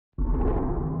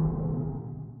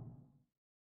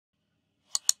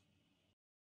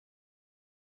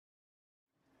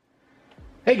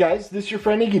Hey guys, this is your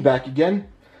friend Iggy back again.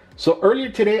 So earlier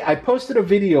today I posted a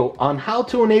video on how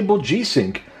to enable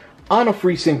G-Sync on a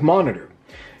FreeSync monitor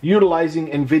utilizing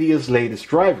NVIDIA's latest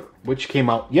driver, which came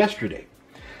out yesterday.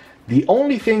 The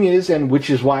only thing is, and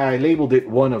which is why I labeled it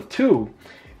one of two,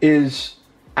 is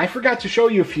I forgot to show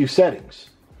you a few settings.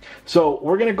 So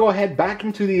we're going to go ahead back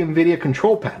into the NVIDIA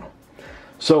control panel.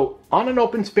 So on an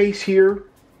open space here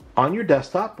on your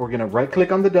desktop, we're going to right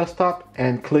click on the desktop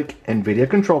and click NVIDIA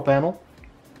control panel.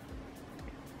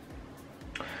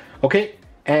 Okay,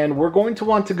 and we're going to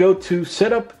want to go to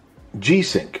Setup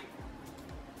G-Sync.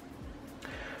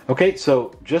 Okay,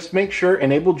 so just make sure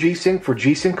Enable G-Sync for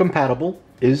G-Sync compatible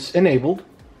is enabled.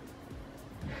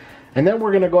 And then we're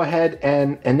going to go ahead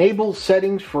and enable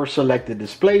settings for selected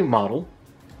display model.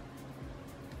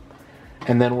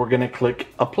 And then we're going to click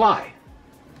Apply.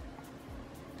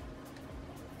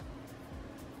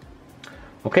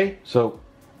 Okay, so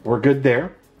we're good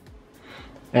there.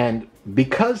 And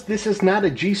because this is not a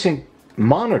G-Sync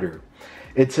monitor,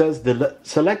 it says the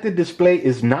selected display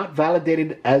is not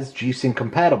validated as G-Sync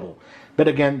compatible. But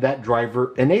again, that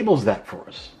driver enables that for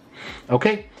us.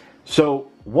 Okay,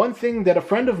 so one thing that a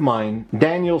friend of mine,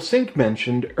 Daniel Sink,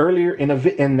 mentioned earlier in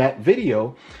that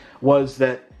video was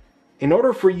that in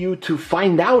order for you to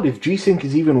find out if G-Sync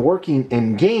is even working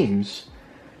in games,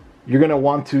 you're going to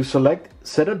want to select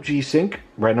Setup G-Sync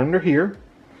right under here.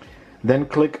 Then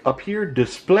click up here,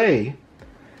 Display,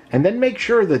 and then make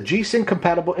sure the G-Sync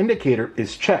compatible indicator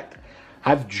is checked.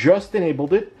 I've just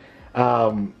enabled it.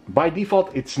 By default,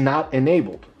 it's not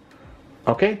enabled.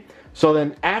 Okay, so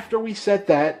then after we set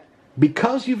that,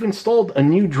 because you've installed a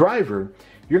new driver,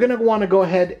 you're going to want to go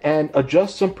ahead and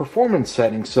adjust some performance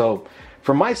settings. So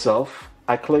for myself,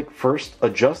 I click first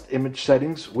Adjust Image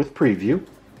Settings with Preview.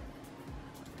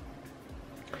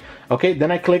 Okay, then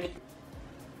I click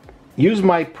Use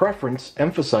my preference,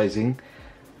 emphasizing.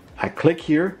 I click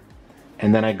here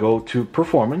and then I go to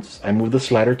Performance. I move the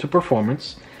slider to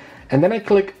Performance and then I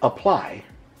click Apply.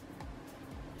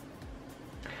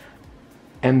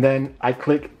 And then I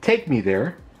click Take Me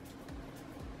There.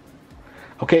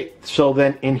 Okay, so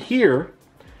then in here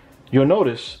you'll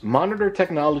notice Monitor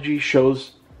Technology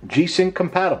shows G-Sync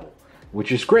compatible,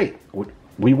 which is great.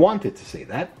 We wanted to say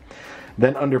that.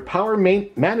 Then under Power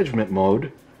Management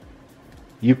Mode,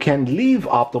 you can leave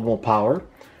optimal power,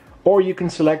 or you can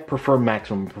select prefer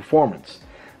maximum performance.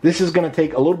 This is going to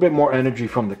take a little bit more energy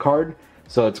from the card,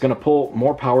 so it's going to pull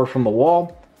more power from the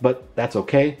wall, but that's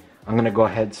okay. I'm going to go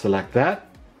ahead and select that.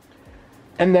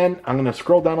 And then I'm going to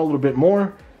scroll down a little bit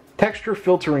more. Texture,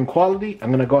 filter, and quality,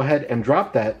 I'm going to go ahead and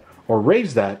drop that or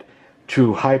raise that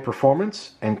to high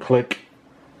performance and click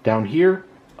down here,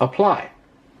 Apply.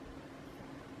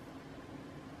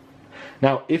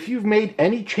 Now, if you've made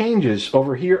any changes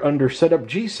over here under Setup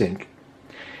G-Sync,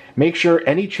 make sure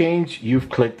any change you've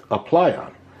clicked Apply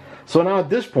on. So now at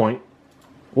this point,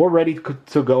 we're ready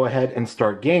to go ahead and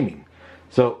start gaming.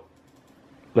 So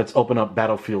let's open up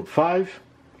Battlefield 5.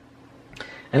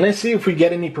 And let's see if we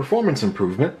get any performance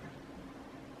improvement.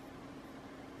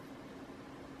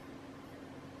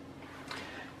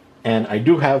 And I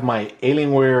do have my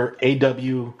Alienware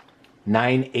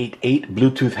AW988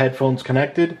 Bluetooth headphones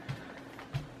connected,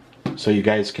 so you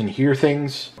guys can hear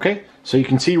things. Okay, so you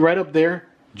can see right up there,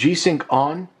 G-Sync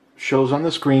on shows on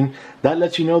the screen. That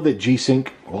lets you know that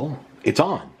G-Sync, well, it's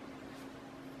on.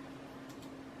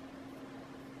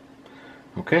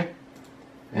 Okay,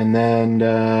 and then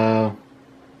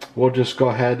we'll just go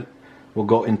ahead, we'll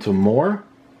go into More,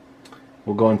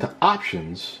 we'll go into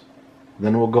Options,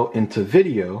 then we'll go into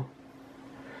Video.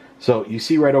 So you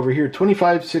see right over here,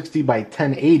 2560 by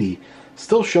 1080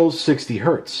 still shows 60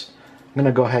 Hertz. I'm going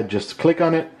to go ahead, just click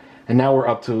on it, and now we're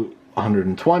up to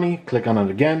 120. Click on it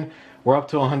again. We're up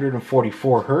to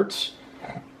 144 Hertz.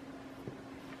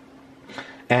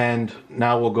 And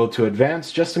now we'll go to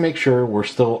Advanced just to make sure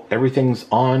everything's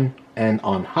on and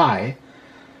on high.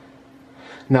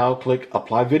 Now click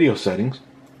Apply Video Settings.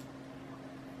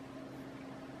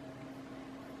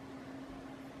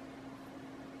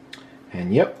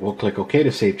 And yep, we'll click OK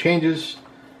to save changes.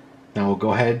 Now we'll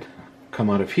go ahead, come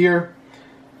out of here.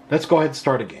 Let's go ahead and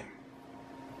start a game.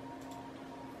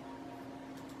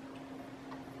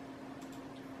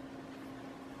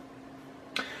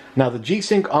 Now the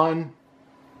G-Sync on,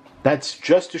 that's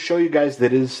just to show you guys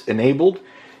that it is enabled.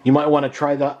 You might want to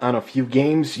try that on a few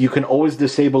games. You can always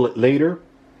disable it later.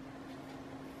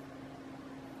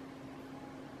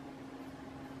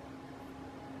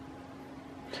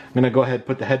 I'm going to go ahead and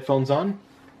put the headphones on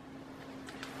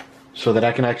so that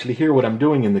I can actually hear what I'm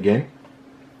doing in the game.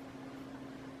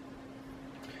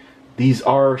 These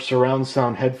are surround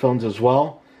sound headphones as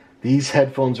well. These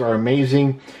headphones are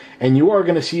amazing, and you are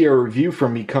going to see a review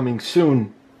from me coming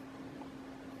soon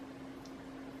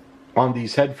on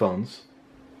these headphones.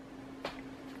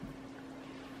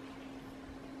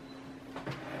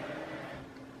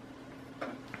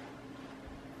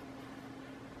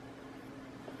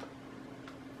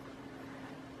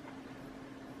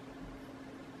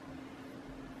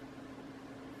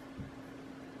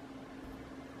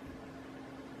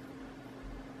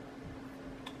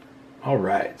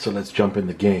 Alright, so let's jump in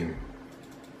the game.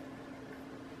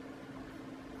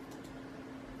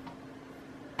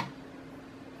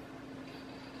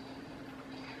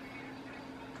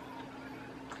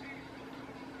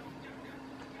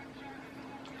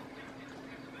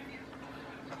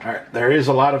 Alright, there is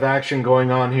a lot of action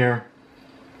going on here.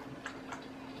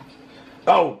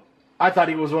 Oh, I thought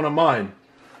he was one of mine.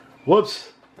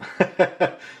 Whoops.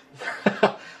 I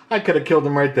could have killed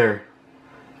him right there.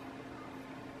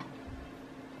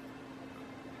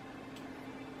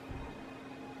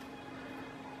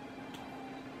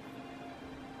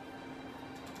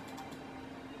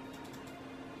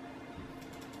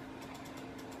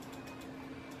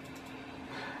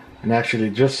 And actually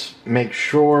just make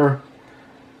sure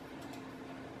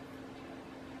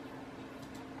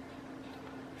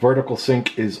vertical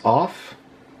sync is off.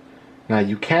 Now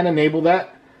you can enable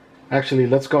that. Actually,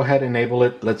 let's go ahead and enable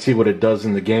it. Let's see what it does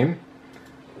in the game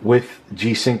with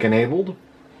G-Sync enabled.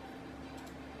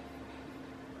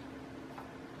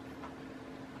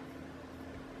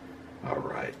 All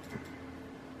right.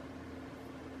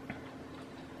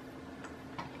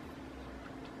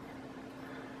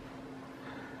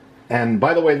 And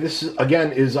by the way, this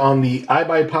again is on the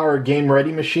iBuyPower Game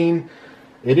Ready machine.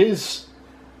 It is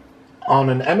on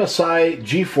an MSI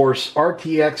GeForce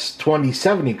RTX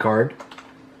 2070 card.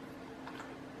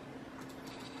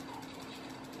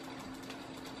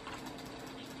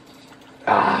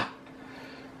 Ah,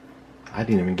 I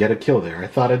didn't even get a kill there. I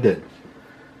thought I did.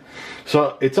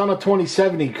 So it's on a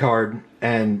 2070 card,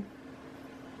 and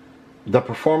the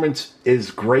performance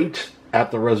is great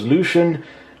at the resolution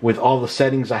with all the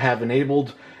settings I have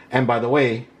enabled. And by the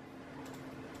way,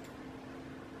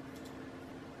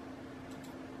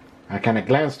 I kind of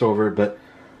glanced over it, but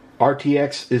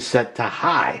RTX is set to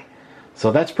high.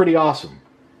 So that's pretty awesome.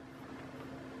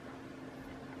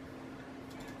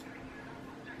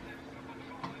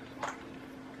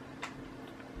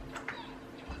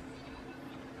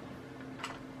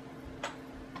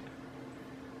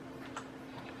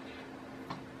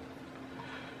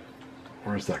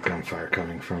 Where's that gunfire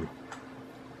coming from?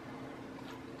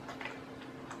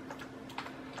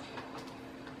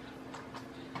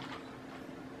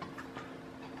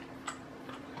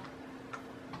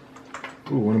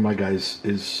 Ooh, one of my guys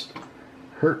is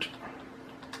hurt.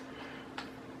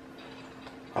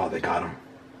 Oh, they got him.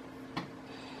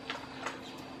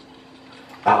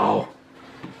 Oh.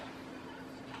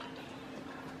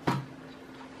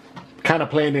 Kind of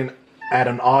playing in at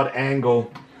an odd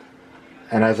angle.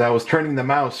 And as I was turning the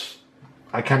mouse,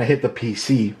 I kind of hit the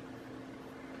PC.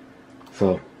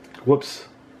 So, whoops.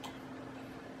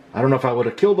 I don't know if I would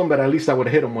have killed him, but at least I would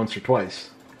have hit him once or twice.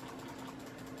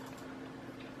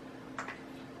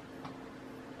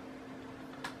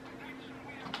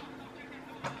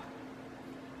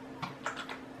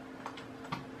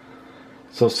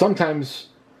 So sometimes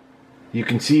you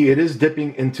can see it is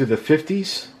dipping into the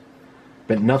 50s,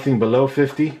 but nothing below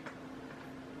 50.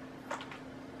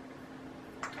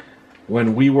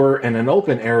 When we were in an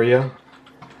open area,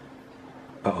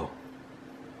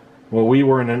 when we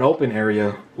were in an open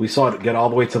area, we saw it get all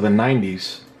the way to the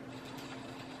 90s.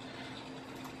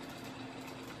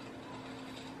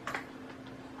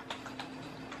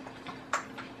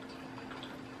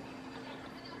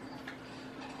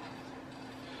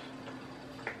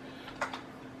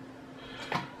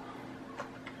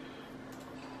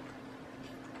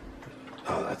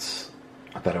 Oh,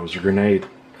 I thought it was a grenade.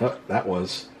 Oh, that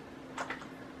was.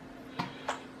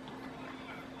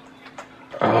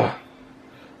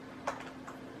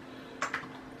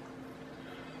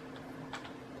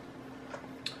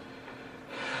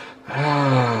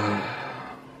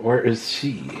 Where is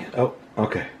she? Oh,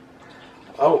 okay.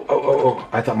 Oh.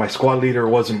 I thought my squad leader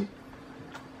wasn't.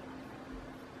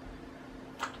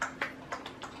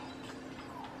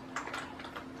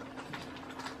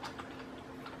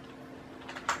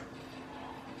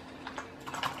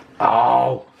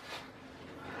 Oh.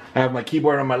 I have my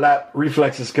keyboard on my lap.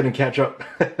 Reflexes couldn't catch up.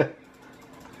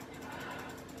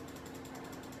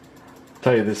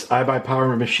 Tell you, this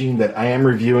iBuyPower machine that I am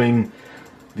reviewing,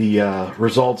 the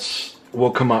results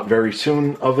will come out very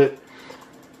soon of it.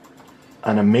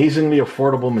 An amazingly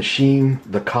affordable machine.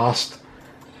 The cost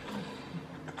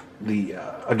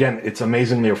again, it's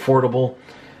amazingly affordable,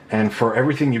 and for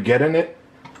everything you get in it,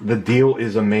 the deal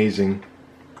is amazing.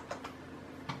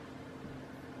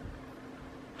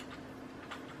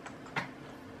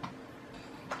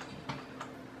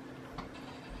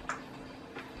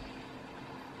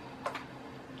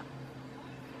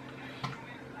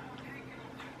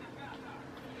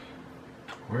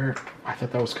 Where? I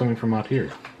thought that was coming from out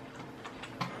here.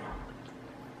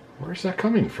 Where's that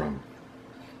coming from?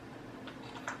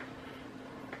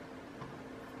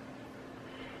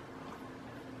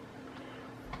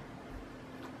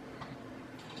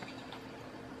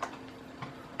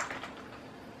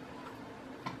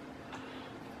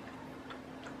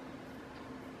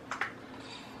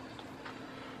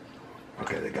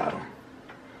 Okay, they got him.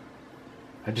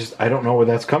 I don't know where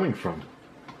that's coming from.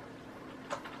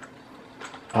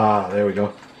 Ah, there we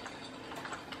go.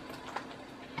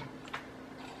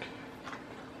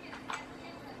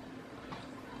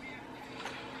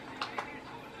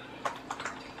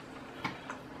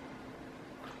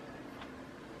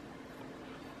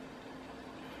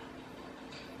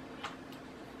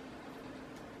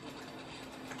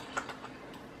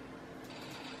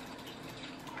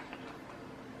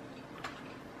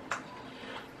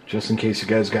 Just in case you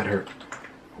guys got hurt,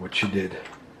 what you did.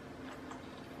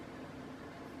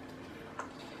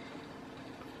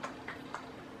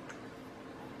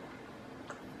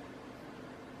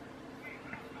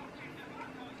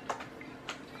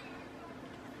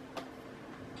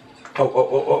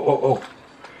 Oh.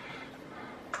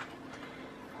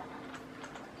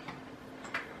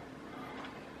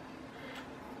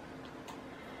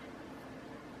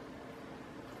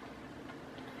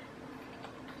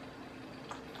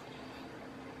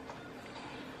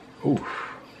 Oof.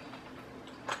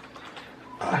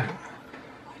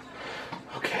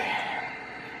 Okay.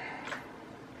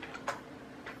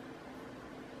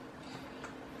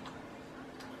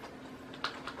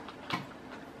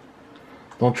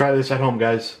 Don't try this at home,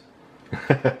 guys.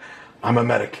 I'm a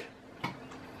medic.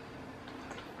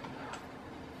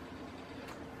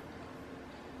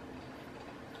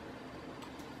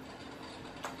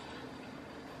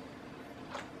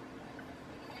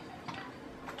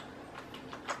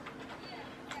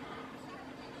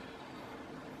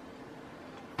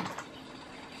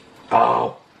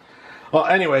 Oh. Well,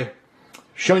 anyway,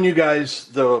 showing you guys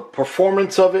the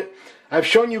performance of it. I've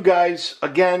shown you guys,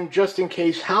 again, just in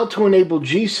case, how to enable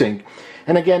G-Sync.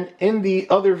 And again, in the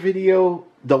other video,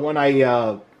 the one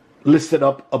I listed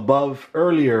up above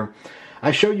earlier,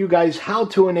 I showed you guys how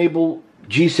to enable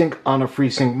G-Sync on a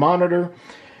FreeSync monitor.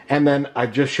 And then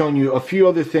I've just shown you a few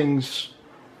other things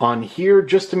on here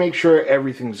just to make sure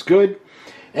everything's good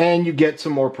and you get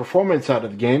some more performance out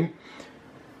of the game.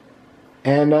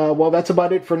 And well, that's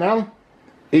about it for now.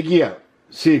 Iggy out.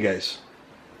 See you guys.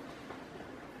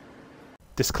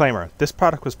 Disclaimer, this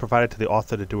product was provided to the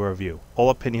author to do a review. All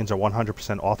opinions are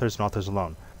 100% authors and authors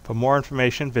alone. For more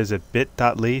information, visit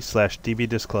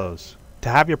bit.ly/dbdisclose. To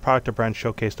have your product or brand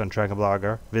showcased on Dragon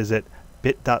Blogger, visit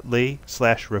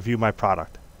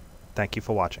bit.ly/reviewmyproduct. Thank you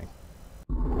for watching.